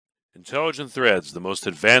Intelligent Threads, the most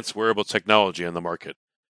advanced wearable technology on the market.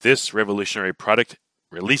 This revolutionary product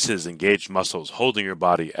releases engaged muscles holding your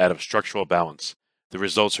body out of structural balance. The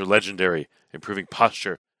results are legendary, improving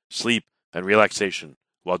posture, sleep, and relaxation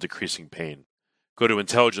while decreasing pain. Go to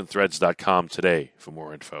intelligentthreads.com today for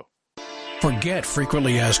more info. Forget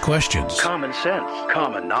frequently asked questions. Common sense,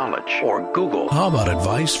 common knowledge, or Google. How about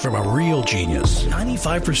advice from a real genius?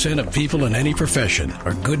 95% of people in any profession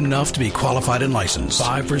are good enough to be qualified and licensed.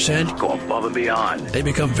 5% go above and beyond. They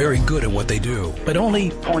become very good at what they do, but only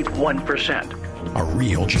 0.1% are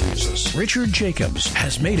real geniuses. Richard Jacobs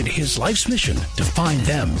has made it his life's mission to find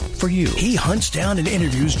them for you. He hunts down and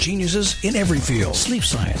interviews geniuses in every field: sleep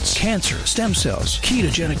science, cancer, stem cells,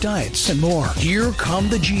 ketogenic diets, and more. Here come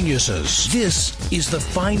the geniuses. This is the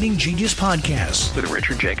Finding Genius Podcast with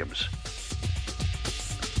Richard Jacobs.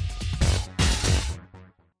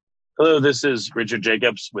 Hello, this is Richard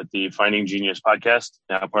Jacobs with the Finding Genius Podcast,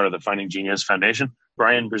 now part of the Finding Genius Foundation.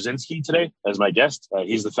 Brian Brzezinski today as my guest.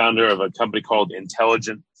 He's the founder of a company called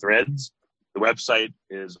Intelligent Threads. The website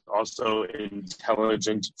is also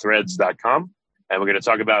intelligentthreads.com. And we're going to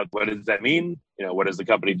talk about what does that mean, what does the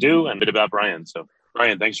company do, and a bit about Brian. So,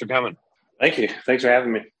 Brian, thanks for coming. Thank you. Thanks for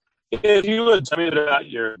having me. If you would tell me about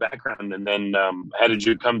your background and then how did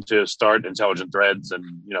you come to start Intelligent Threads, and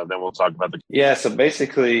then we'll talk about the. Yeah. So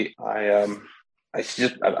basically, I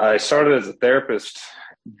started as a therapist.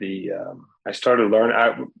 I started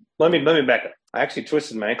learning. Let me back up. I actually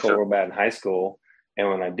twisted my ankle real bad in high school, and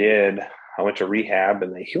when I did, I went to rehab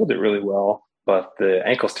and they healed it really well. But the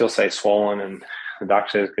ankle still stays swollen, and the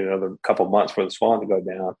doctor says it's another couple of months for the swelling to go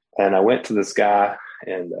down. And I went to this guy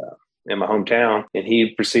and in my hometown, and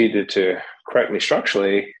he proceeded to correct me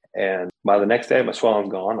structurally. And by the next day, my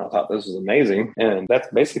swelling's gone. I thought this was amazing, and that's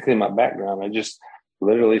basically my background. I just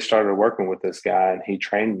literally started working with this guy, and he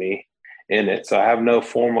trained me in it. So I have no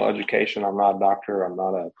formal education. I'm not a doctor. I'm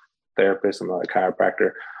not a therapist. I'm not a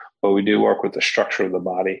chiropractor, but we do work with the structure of the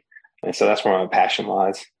body. And so that's where my passion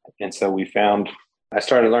lies. And so I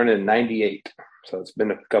started learning in 98. So it's been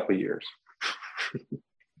a couple of years.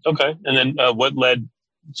 Okay. And then what led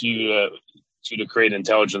to create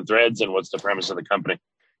Intelligent Threads, and what's the premise of the company?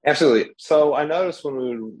 Absolutely. So I noticed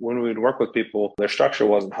when we would work with people, their structure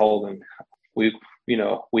wasn't holding. We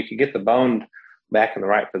could get the bone back in the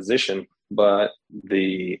right position, but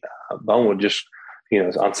the bone would just,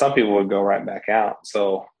 on some people would go right back out.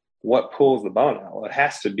 So what pulls the bone out? Well, it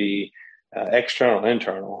has to be external and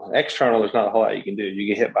internal. External, there's not a whole lot you can do. You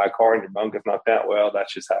get hit by a car and your bone gets knocked out. Well,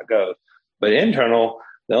 that's just how it goes. But internal,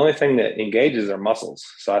 the only thing that engages are muscles.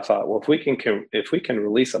 So I thought, well, if we can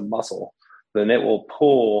release a muscle, then it will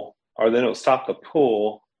pull, or then it will stop the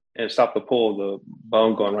pull and stop the pull of the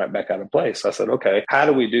bone going right back out of place. So I said, okay, how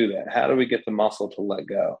do we do that? How do we get the muscle to let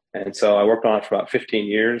go? And so I worked on it for about 15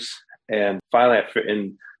 years. And finally,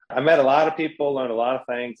 I met a lot of people, learned a lot of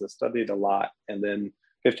things, I studied a lot. And then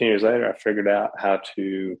 15 years later, I figured out how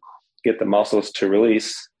to get the muscles to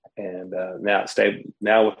release. And now it's stable.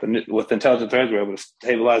 Now with Intelligent Threads, we're able to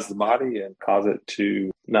stabilize the body and cause it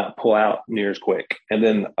to not pull out near as quick. And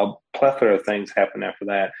then a plethora of things happen after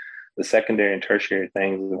that. The secondary and tertiary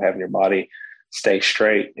things of having your body stay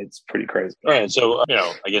straight, it's pretty crazy. All right. So,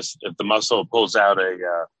 I guess if the muscle pulls out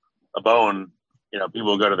a bone, people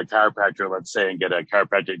will go to the chiropractor, let's say, and get a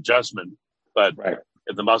chiropractic adjustment. But right.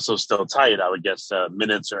 If the muscle's still tight, I would guess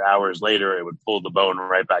minutes or hours later, it would pull the bone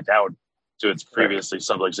right back out to its previously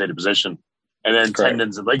subluxated position. And then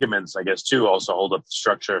tendons and ligaments, I guess, too, also hold up the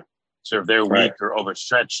structure. So if they're weak or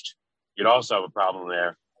overstretched, you'd also have a problem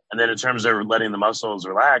there. And then in terms of letting the muscles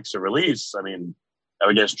relax or release, I mean, I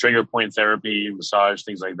would guess trigger point therapy, massage,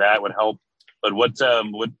 things like that would help. But what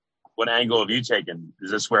angle have you taken?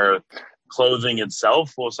 Is this where clothing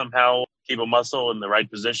itself will somehow keep a muscle in the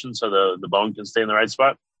right position so the bone can stay in the right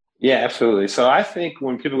spot? Yeah, absolutely. So I think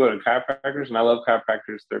when people go to chiropractors, and I love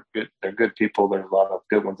chiropractors, they're good. They're good people. There's a lot of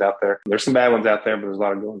good ones out there. There's some bad ones out there, but there's a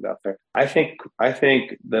lot of good ones out there. I think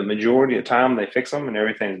the majority of the time they fix them and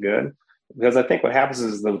everything's good. Because I think what happens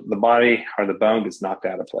is the body or the bone gets knocked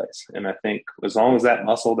out of place. And I think as long as that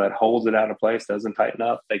muscle that holds it out of place doesn't tighten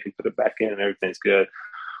up, they can put it back in and everything's good.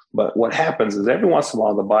 But what happens is every once in a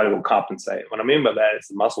while, the body will compensate. What I mean by that is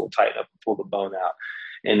the muscle will tighten up and pull the bone out.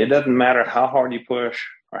 And it doesn't matter how hard you push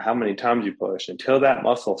or how many times you push, until that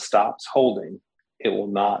muscle stops holding, it will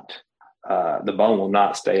not, the bone will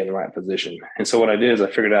not stay in the right position. And so what I did is I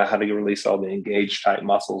figured out how to release all the engaged tight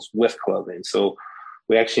muscles with clothing. So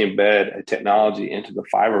we actually embed a technology into the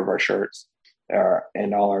fiber of our shirts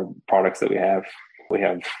and all our products that we have.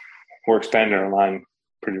 We're expanding our line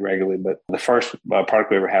pretty regularly, but the first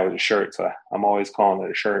product we ever had was a shirt. So I'm always calling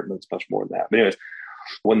it a shirt, but it's much more than that. But anyways,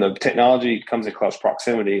 when the technology comes in close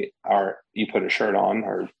proximity, or you put a shirt on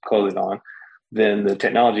or clothing on, then the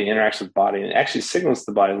technology interacts with the body and actually signals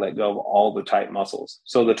the body to let go of all the tight muscles.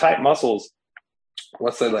 So the tight muscles,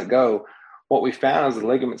 once they let go, what we found is the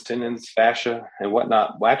ligaments, tendons, fascia, and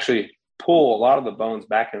whatnot will actually pull a lot of the bones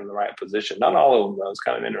back into the right position. Not all of them, though. It's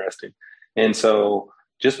kind of interesting. And so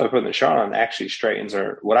just by putting the shirt on, it actually straightens,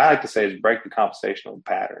 or what I like to say is break the compensational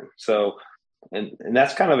pattern. So, and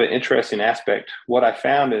that's kind of an interesting aspect. What I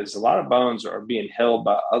found is a lot of bones are being held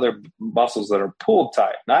by other muscles that are pulled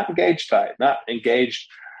tight, not engaged tight, not engaged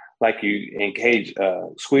like you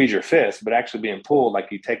squeeze your fist, but actually being pulled like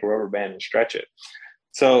you take a rubber band and stretch it.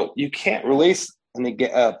 So you can't release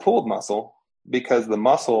a pulled muscle because the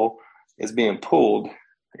muscle is being pulled.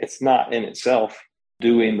 It's not in itself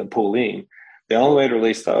doing the pulling. The only way to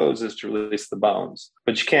release those is to release the bones,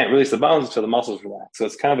 but you can't release the bones until the muscles relax. So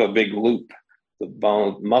it's kind of a big loop.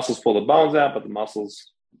 The muscles pull the bones out, the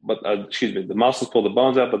muscles pull the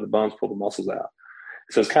bones out, but the bones pull the muscles out.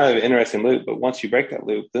 So it's kind of an interesting loop. But once you break that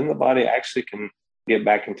loop, then the body actually can get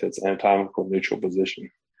back into its anatomical neutral position.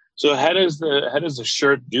 So how does the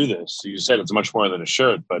shirt do this? So you said it's much more than a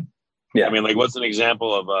shirt, but yeah, I mean, like, what's an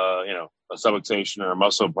example of a subluxation or a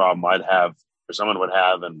muscle problem I'd have or someone would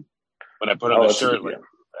have, and when I put on the shirt,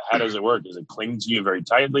 how does it work? Does it cling to you very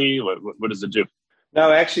tightly? What does it do?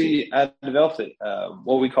 No, actually, I developed it.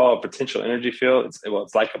 What we call a potential energy field. It's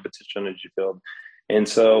like a potential energy field, and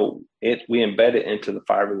so we embed it into the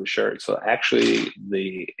fiber of the shirt. So actually,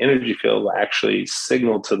 the energy field will actually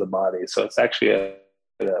signal to the body. So it's actually at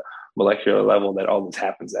a molecular level that all this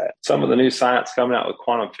happens at. Some of the new science coming out with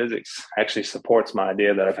quantum physics actually supports my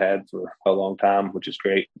idea that I've had for a long time, which is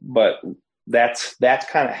great. But that's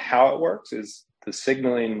kind of how it works, is the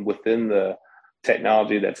signaling within the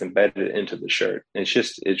technology that's embedded into the shirt.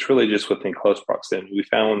 It's really just within close proximity. We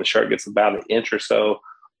found when the shirt gets about an inch or so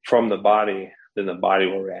from the body, then the body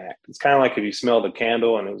will react. It's kind of like if you smelled a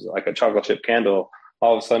candle and it was like a chocolate chip candle,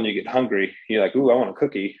 all of a sudden you get hungry. You're like, ooh, I want a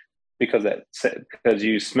cookie, because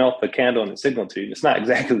you smelt the candle and it signaled to you. It's not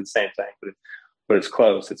exactly the same thing, but it's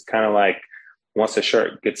close. It's kind of like once the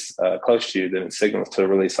shirt gets close to you, then it signals to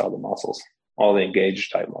release all the muscles, all the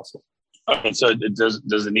engaged type muscles. Okay, so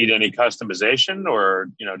does it need any customization, or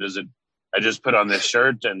does it? I just put on this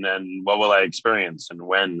shirt, and then what will I experience, and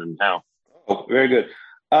when, and how? Oh, very good.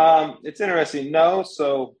 It's interesting. No,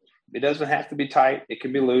 so it doesn't have to be tight. It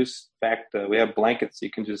can be loose. In fact, we have blankets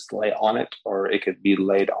you can just lay on it, or it could be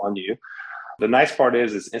laid on you. The nice part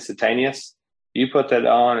is it's instantaneous. You put that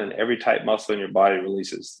on and every tight muscle in your body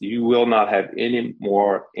releases. You will not have any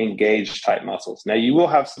more engaged tight muscles. Now, you will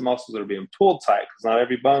have some muscles that are being pulled tight because not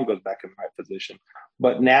every bone goes back in the right position.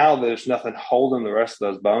 But now there's nothing holding the rest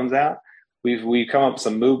of those bones out. We've come up with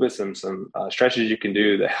some movements and some stretches you can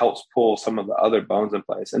do that helps pull some of the other bones in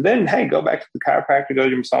place. And then, hey, go back to the chiropractor, go to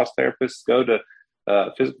your massage therapist, go to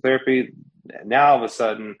physical therapy. Now, all of a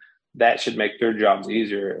sudden, that should make their jobs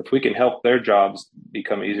easier. If we can help their jobs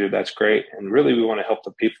become easier, that's great. And really, we want to help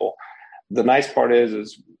the people. The nice part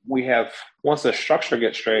is we have, once the structure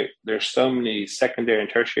gets straight, there's so many secondary and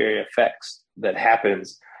tertiary effects that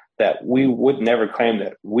happens that we would never claim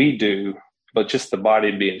that we do, but just the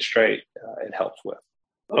body being straight, it helps with.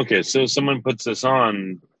 Okay, so someone puts this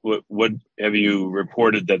on, what have you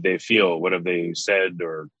reported that they feel? What have they said?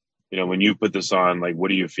 Or, when you put this on, like, what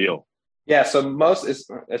do you feel? Yeah, so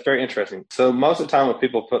it's very interesting. So most of the time when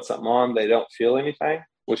people put something on, they don't feel anything,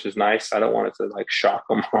 which is nice. I don't want it to like shock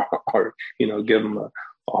them or give them a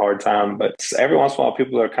hard time. But every once in a while,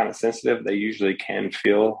 people that are kind of sensitive, they usually can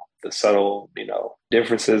feel the subtle,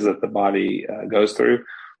 differences that the body goes through.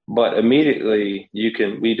 But immediately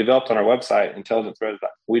we developed on our website, Intelligent Threads,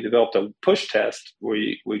 we developed a push test where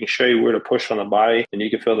we can show you where to push on the body and you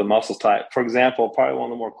can feel the muscles tight. For example, probably one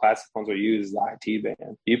of the more classic ones we use is the IT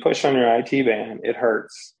band. You push on your IT band, it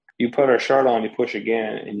hurts. You put our shirt on, you push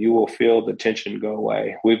again, and you will feel the tension go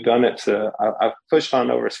away. We've done it I've pushed on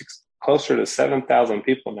closer to 7,000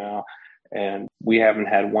 people now, and we haven't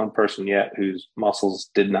had one person yet whose muscles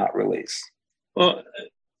did not release. Well,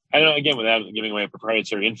 I don't know, again, without giving away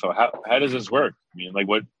proprietary info, how does this work? I mean, like,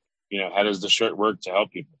 what, how does the shirt work to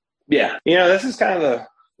help people? Yeah. This is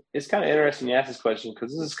it's kind of interesting you ask this question,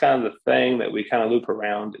 because this is kind of the thing that we kind of loop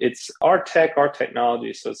around. It's our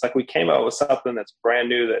technology. So it's like we came up with something that's brand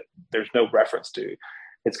new that there's no reference to.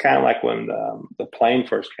 It's kind of like when the plane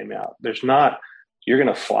first came out. You're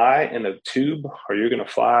going to fly in a tube or you're going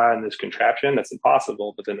to fly in this contraption. That's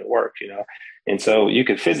impossible, but then it worked, And so you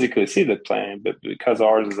could physically see the plane, but because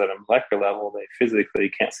ours is at a molecular level, they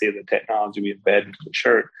physically can't see the technology we embed into the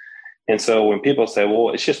shirt. And so when people say,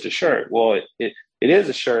 well, it's just a shirt, well, it is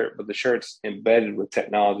a shirt, but the shirt's embedded with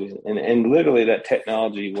technology, and literally that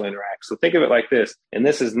technology will interact. So think of it like this, and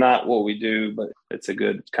this is not what we do, but it's a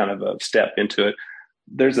good kind of a step into it.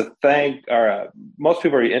 There's a thing, most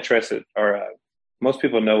people are interested, most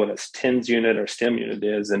people know what a TENS unit or STEM unit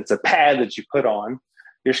is, and it's a pad that you put on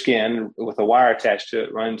your skin with a wire attached to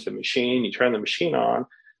it, runs to a machine, you turn the machine on,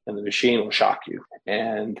 and the machine will shock you.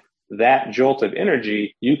 And that jolt of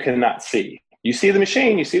energy, you cannot see. You see the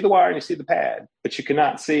machine, you see the wire, and you see the pad, but you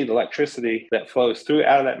cannot see the electricity that flows through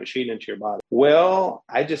out of that machine into your body. Well,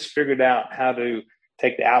 I just figured out how to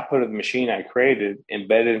take the output of the machine I created,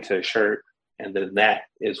 embed it into a shirt, and then that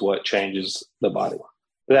is what changes the body.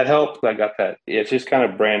 Did that help? I got that. It's just kind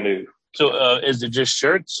of brand new. So is it just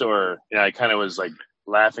shirts, or I kind of was like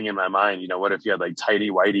laughing in my mind, what if you had like tighty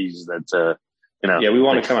whities that, Yeah, we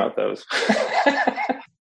want to come out with those.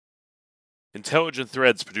 Intelligent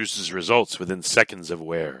Threads produces results within seconds of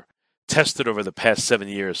wear, tested over the past 7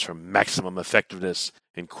 years for maximum effectiveness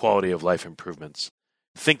and quality of life improvements.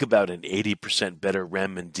 Think about an 80% better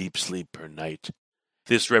REM and deep sleep per night.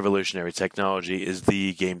 This revolutionary technology is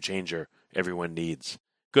the game changer everyone needs.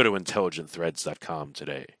 Go to intelligentthreads.com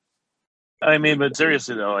today. I mean, but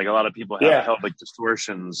seriously though, like a lot of people have pelvic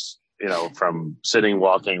distortions, from sitting,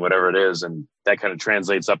 walking, whatever it is, and that kind of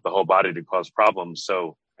translates up the whole body to cause problems.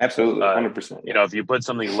 So absolutely, 100%. If you put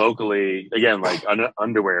something locally, again, like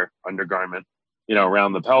undergarment,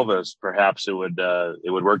 around the pelvis, perhaps it would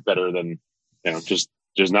work better than,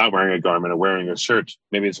 just not wearing a garment or wearing a shirt.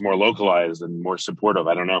 Maybe it's more localized and more supportive.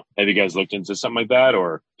 I don't know. Have you guys looked into something like that,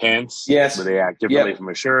 or pants? Yes. Where they act differently from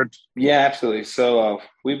a shirt? Yeah, absolutely. So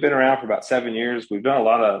we've been around for about 7 years. We've done a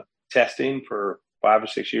lot of testing for 5 or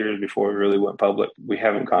 6 years before we really went public.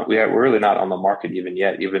 We're really not on the market even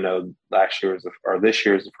yet, even though this year is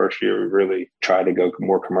the first year we really tried to go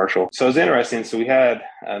more commercial. So it's interesting. So I had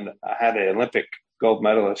an Olympic gold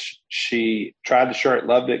medalist. She tried the shirt,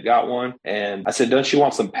 loved it, got one. And I said, don't you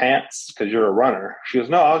want some pants? Because you're a runner. She goes,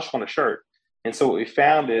 no, I just want a shirt. And so what we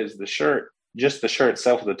found is the shirt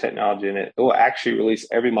itself with the technology in it will actually release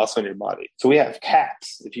every muscle in your body. So we have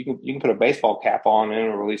caps. If you can put a baseball cap on and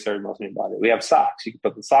it'll release every muscle in your body. We have socks. You can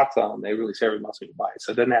put the socks on, they release every muscle in your body.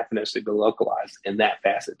 So it doesn't have to necessarily be localized in that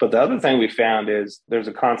facet. But the other thing we found is there's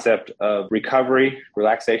a concept of recovery,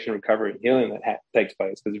 relaxation, recovery, and healing that takes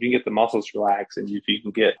place. Because if you can get the muscles relaxed and if you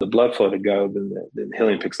can get the blood flow to go, then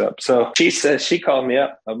healing picks up. So she called me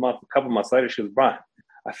up a couple months later. She goes, Brian,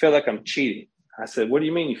 I feel like I'm cheating. I said, what do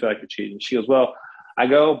you mean you feel like you're cheating? She goes, well, I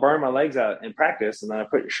go burn my legs out in practice and then I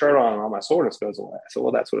put your shirt on and all my soreness goes away. I said,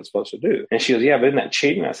 well, that's what it's supposed to do. And she goes, yeah, but isn't that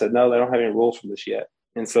cheating? I said, no, they don't have any rules for this yet.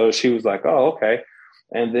 And so she was like, oh, okay.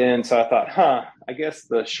 And then so I thought, I guess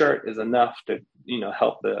the shirt is enough to,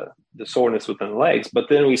 help the soreness within the legs. But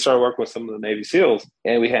then we started working with some of the Navy SEALs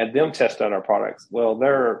and we had them test out our products. Well,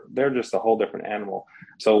 they're just a whole different animal.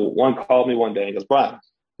 So one called me one day and goes, Brian,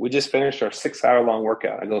 we just finished our 6-hour-long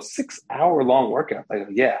workout. I go, 6-hour-long workout? I go,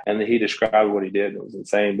 yeah. And then he described what he did. It was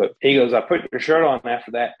insane. But he goes, I put your shirt on after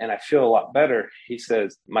that, and I feel a lot better. He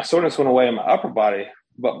says, my soreness went away in my upper body,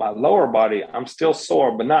 but my lower body, I'm still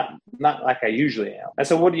sore, but not like I usually am. I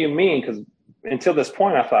said, what do you mean? Because until this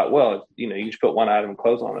point, I thought, well, you just put one item of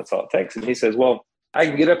clothes on. That's all it takes. And he says, well, I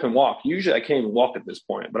can get up and walk. Usually I can't even walk at this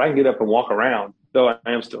point, but I can get up and walk around, though I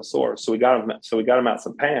am still sore. So we got him out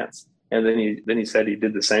some pants. And then he said he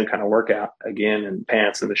did the same kind of workout again, and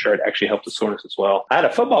pants and the shirt actually helped the soreness as well. I had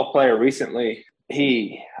a football player recently.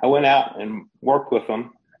 I went out and worked with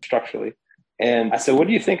him structurally. And I said, what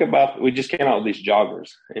do you think about, we just came out with these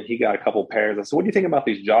joggers. And he got a couple pairs. I said, what do you think about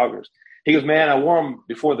these joggers? He goes, man, I wore them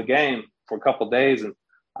before the game for a couple of days, and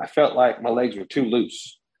I felt like my legs were too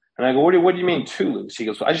loose. And I go, what do you mean too loose? He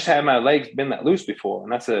goes, well, I just had my legs been that loose before.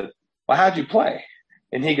 And I said, well, how'd you play?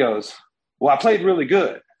 And he goes, well, I played really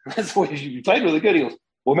good. That's what you played really good. He goes,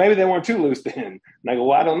 well, maybe they weren't too loose then. And I go,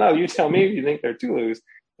 well, I don't know. You tell me if you think they're too loose.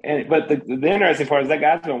 But the interesting part is that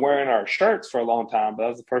guy's been wearing our shirts for a long time, but that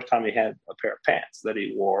was the first time he had a pair of pants that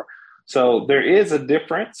he wore. So there is a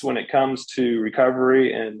difference when it comes to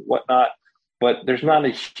recovery and whatnot, but there's not a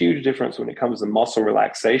huge difference when it comes to muscle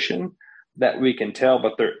relaxation that we can tell,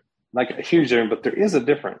 but there is a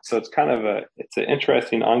difference. So it's kind of it's an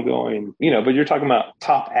interesting ongoing, but you're talking about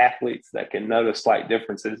top athletes that can notice slight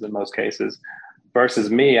differences in most cases versus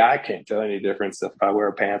me. I can't tell any difference if I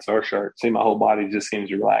wear pants or shirt. See, my whole body just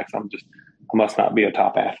seems relaxed. I must not be a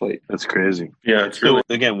top athlete. That's crazy. Yeah. It's really,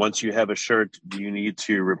 again, once you have a shirt, do you need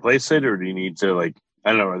to replace it, or do you need to I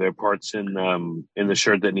don't know, are there parts in the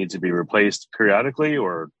shirt that need to be replaced periodically,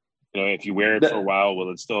 or if you wear it for a while, will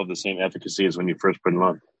it still have the same efficacy as when you first put it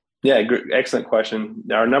on? Yeah, excellent question.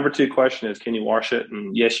 Our number two question is, can you wash it?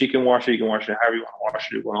 And yes, you can wash it. You can wash it however you want to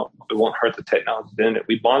wash it. It won't hurt the technology in it.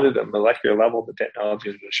 We bonded at molecular level the technology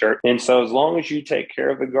into the shirt. And so as long as you take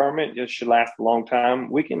care of the garment, it should last a long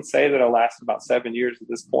time. We can say that it'll last about 7 years at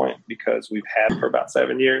this point because we've had it for about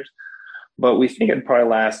 7 years. But we think it'd probably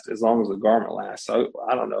last as long as the garment lasts. So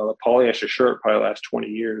I don't know. A polyester shirt probably lasts 20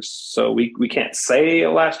 years. So we can't say it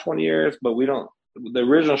lasts 20 years, but we don't. The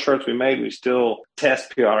original shirts we made, we still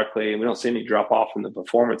test periodically, and we don't see any drop off in the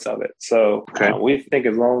performance of it. So we think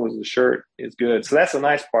as long as the shirt is good. So that's the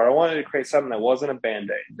nice part. I wanted to create something that wasn't a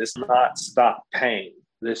Band-Aid. This does not stop pain.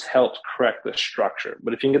 This helps correct the structure.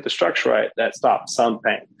 But if you can get the structure right, that stops some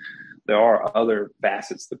pain. There are other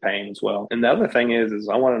facets to pain as well. And the other thing is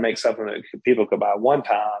I want to make something that people could buy one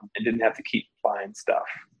time and didn't have to keep buying stuff.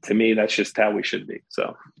 To me, that's just how we should be.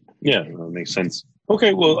 So, yeah, that makes sense.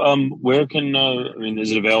 Okay, well, where can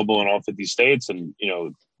is it available in all 50 states? And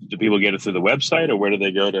do people get it through the website, or where do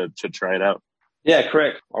they go to try it out? Yeah,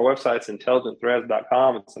 correct. Our website's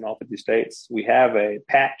intelligentthreads.com. It's in all 50 states. We have a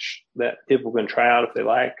patch that people can try out if they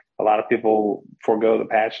like. A lot of people forego the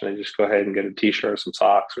patch and they just go ahead and get a T-shirt, some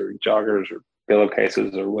socks, or joggers, or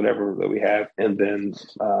pillowcases, or whatever that we have. And then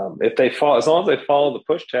if they follow, as long as they follow the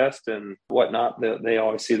push test and whatnot, they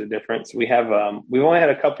always see the difference. We've only had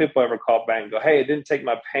a couple people ever call back and go, "Hey, it didn't take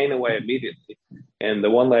my pain away immediately." And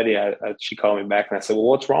the one lady, she called me back and I said, "Well,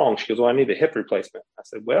 what's wrong?" She goes, "Well, I need a hip replacement." I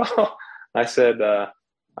said, "Well," I said,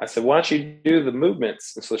 "Why don't you do the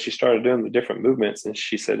movements?" And so she started doing the different movements. And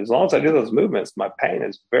she said, "As long as I do those movements, my pain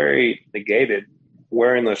is very negated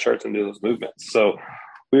wearing those shirts and do those movements." So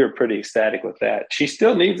we were pretty ecstatic with that. She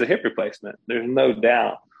still needs a hip replacement. There's no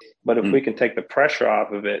doubt. But if we can take the pressure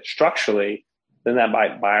off of it structurally, then that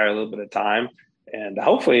might buy her a little bit of time. And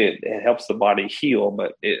hopefully it helps the body heal.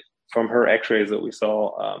 But from her x-rays that we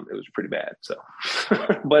saw, it was pretty bad. So,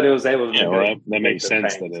 but it was able to. Yeah, well, that makes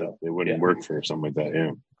sense that it wouldn't work for something like that.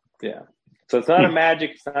 Yeah. Yeah. So it's not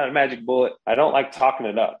it's not a magic bullet. I don't like talking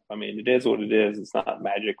it up. I mean, it is what it is. It's not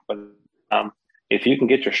magic, but if you can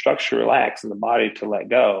get your structure relaxed and the body to let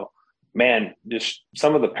go, man, just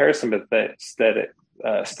some of the parasympathetic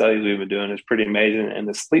studies we've been doing is pretty amazing. And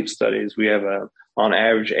the sleep studies, we have on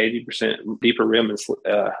average 80% deeper REM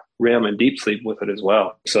and deep sleep with it as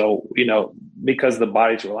well. So, because the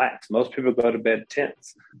body's relaxed, most people go to bed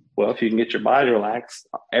tense. Well, if you can get your body relaxed,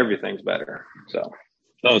 everything's better. So,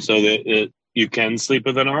 you can sleep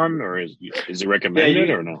with it on, or is it recommended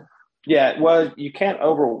or no? Yeah, well, you can't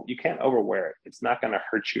overwear it. It's not going to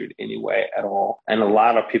hurt you in any way at all. And a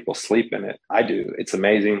lot of people sleep in it. I do. It's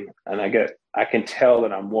amazing. And I can tell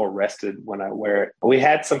that I'm more rested when I wear it. We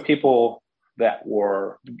had some people that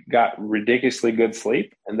got ridiculously good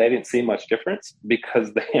sleep and they didn't see much difference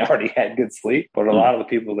because they already had good sleep. But a lot of the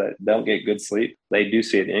people that don't get good sleep, they do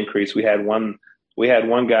see an increase. We had one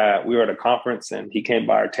guy, we were at a conference and he came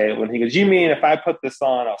by our table and he goes, "You mean if I put this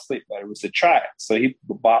on, I'll sleep better?" We said, "Try it." So he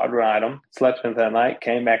bought an item, slept in that night,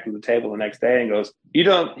 came back to the table the next day and goes, he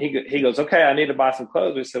goes, "Okay, I need to buy some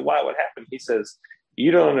clothes." We said, "Why? What happened?" He says,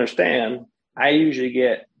 "You don't understand. I usually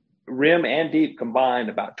get REM and deep combined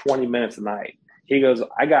about 20 minutes a night." He goes,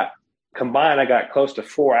 I got close to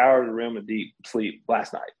 4 hours of REM and deep sleep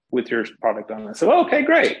last night with your product on." I said, "Oh, okay,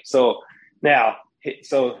 great." So now,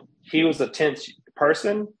 he was a tense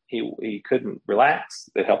person. He couldn't relax.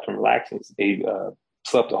 It helped him relax. He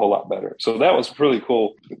slept a whole lot better. So that was really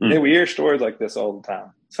cool. We hear stories like this all the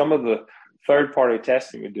time. Some of the third-party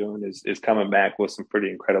testing we're doing is coming back with some pretty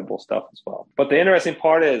incredible stuff as well. But the interesting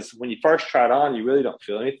part is when you first try it on, you really don't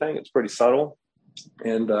feel anything. It's pretty subtle.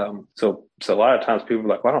 And so a lot of times people are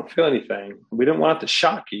like, "Well, I don't feel anything." We didn't want it to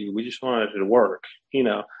shock you. We just wanted it to work,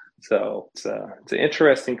 So it's an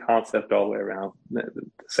interesting concept all the way around, to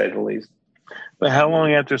say the least. But how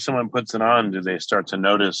long after someone puts it on do they start to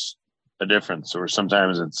notice a difference? Or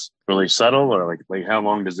sometimes it's really subtle, or like how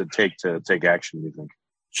long does it take to take action, do you think?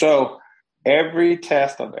 So every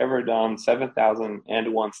test I've ever done,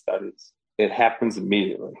 7,001 studies, it happens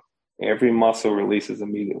immediately. Every muscle releases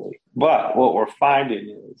immediately. But what we're finding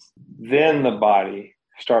is then the body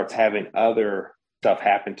starts having other stuff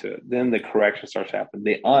happen to it. Then the correction starts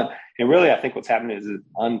happening. And really, I think what's happening is it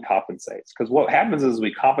uncompensates. Because what happens is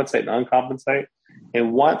we compensate and uncompensate.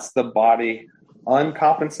 And once the body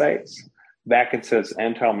uncompensates back into its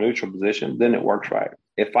internal neutral position, then it works right.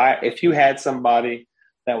 If you had somebody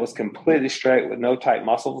that was completely straight with no tight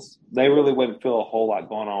muscles, they really wouldn't feel a whole lot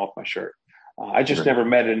going on with my shirt. I just never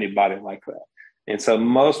met anybody like that. And so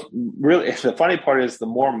the funny part is the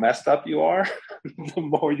more messed up you are, the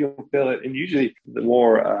more you'll feel it. And usually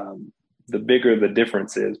the bigger the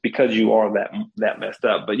difference is because you are that messed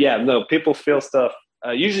up. But yeah, no, people feel stuff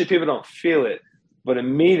Usually people don't feel it, but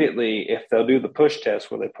immediately if they'll do the push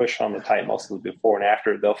test where they push on the tight muscles before and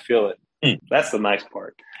after, they'll feel it. That's the nice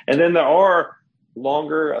part. And then there are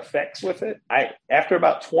longer effects with it. After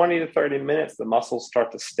about 20 to 30 minutes, the muscles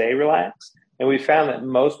start to stay relaxed. And we found that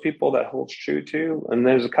most people that holds true to, and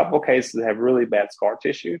there's a couple of cases that have really bad scar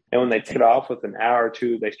tissue. And when they take it off with an hour or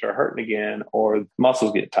two, they start hurting again or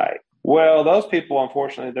muscles get tight. Well, those people,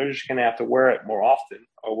 unfortunately, they're just going to have to wear it more often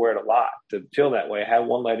or wear it a lot to feel that way. I had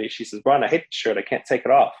one lady, she says, Brian, I hate the shirt. I can't take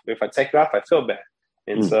it off. If I take it off, I feel bad.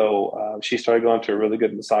 And so she started going to a really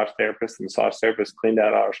good massage therapist. The massage therapist cleaned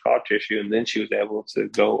out all her scar tissue. And then she was able to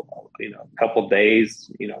go, a couple of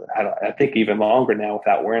days, I think even longer now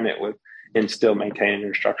without wearing it and still maintaining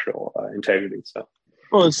her structural integrity. So,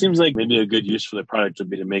 well, it seems like maybe a good use for the product would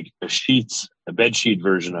be to make a bed sheet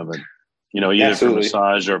version of it. Either Absolutely. for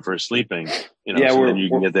massage or for sleeping, so then you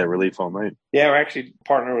can get that relief all night. Yeah, we're actually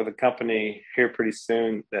partnering with a company here pretty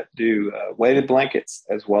soon that do weighted blankets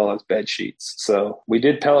as well as bed sheets. So we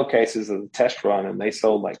did pillowcases as a test run and they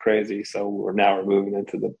sold like crazy. So we're moving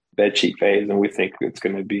into the bed sheet phase and we think it's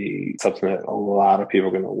going to be something that a lot of people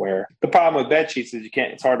are going to wear. The problem with bed sheets is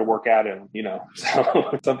it's hard to work out in,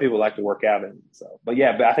 so some people like to work out in. So, but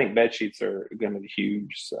I think bed sheets are going to be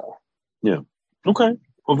huge. So, yeah. Okay.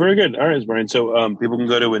 Well, very good. All right, Brian. So people can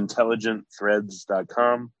go to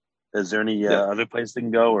intelligentthreads.com. Is there any other place they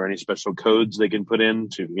can go or any special codes they can put in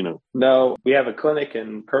to, No, we have a clinic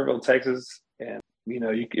in Kerrville, Texas. And,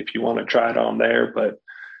 if you want to try it on there, but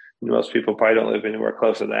most people probably don't live anywhere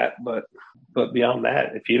close to that. But beyond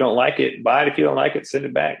that, if you don't like it, buy it. If you don't like it, send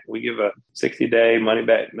it back. We give a 60-day money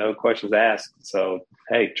back, no questions asked. So,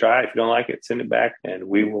 hey, try it. If you don't like it, send it back and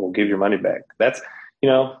we will give your money back. That's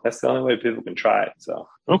the only way people can try it. So,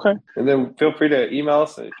 okay. And then feel free to email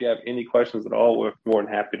us. If you have any questions at all, we're more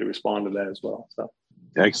than happy to respond to that as well. So,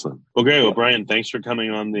 excellent. Well, great. Well, Brian, thanks for coming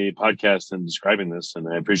on the podcast and describing this.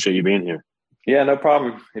 And I appreciate you being here. Yeah, no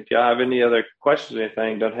problem. If y'all have any other questions or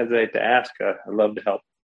anything, don't hesitate to ask. I'd love to help.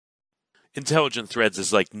 Intelligent Threads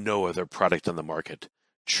is like no other product on the market.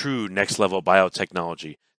 True next-level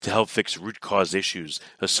biotechnology to help fix root cause issues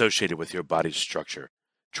associated with your body's structure.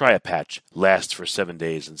 Try a patch, last for 7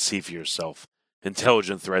 days, and see for yourself.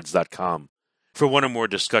 IntelligentThreads.com. For one or more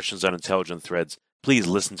discussions on Intelligent Threads, please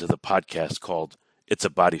listen to the podcast called It's a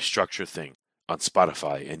Body Structure Thing on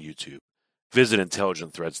Spotify and YouTube. Visit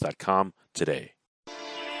IntelligentThreads.com today.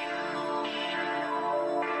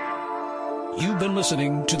 You've been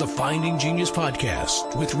listening to the Finding Genius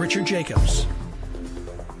podcast with Richard Jacobs.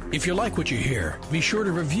 If you like what you hear, be sure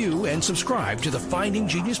to review and subscribe to the Finding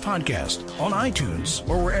Genius podcast on iTunes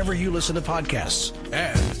or wherever you listen to podcasts.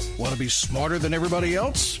 And want to be smarter than everybody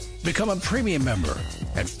else? Become a premium member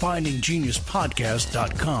at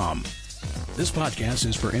FindingGeniusPodcast.com. This podcast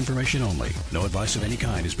is for information only. No advice of any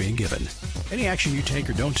kind is being given. Any action you take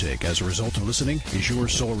or don't take as a result of listening is your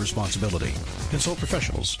sole responsibility. Consult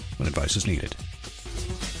professionals when advice is needed.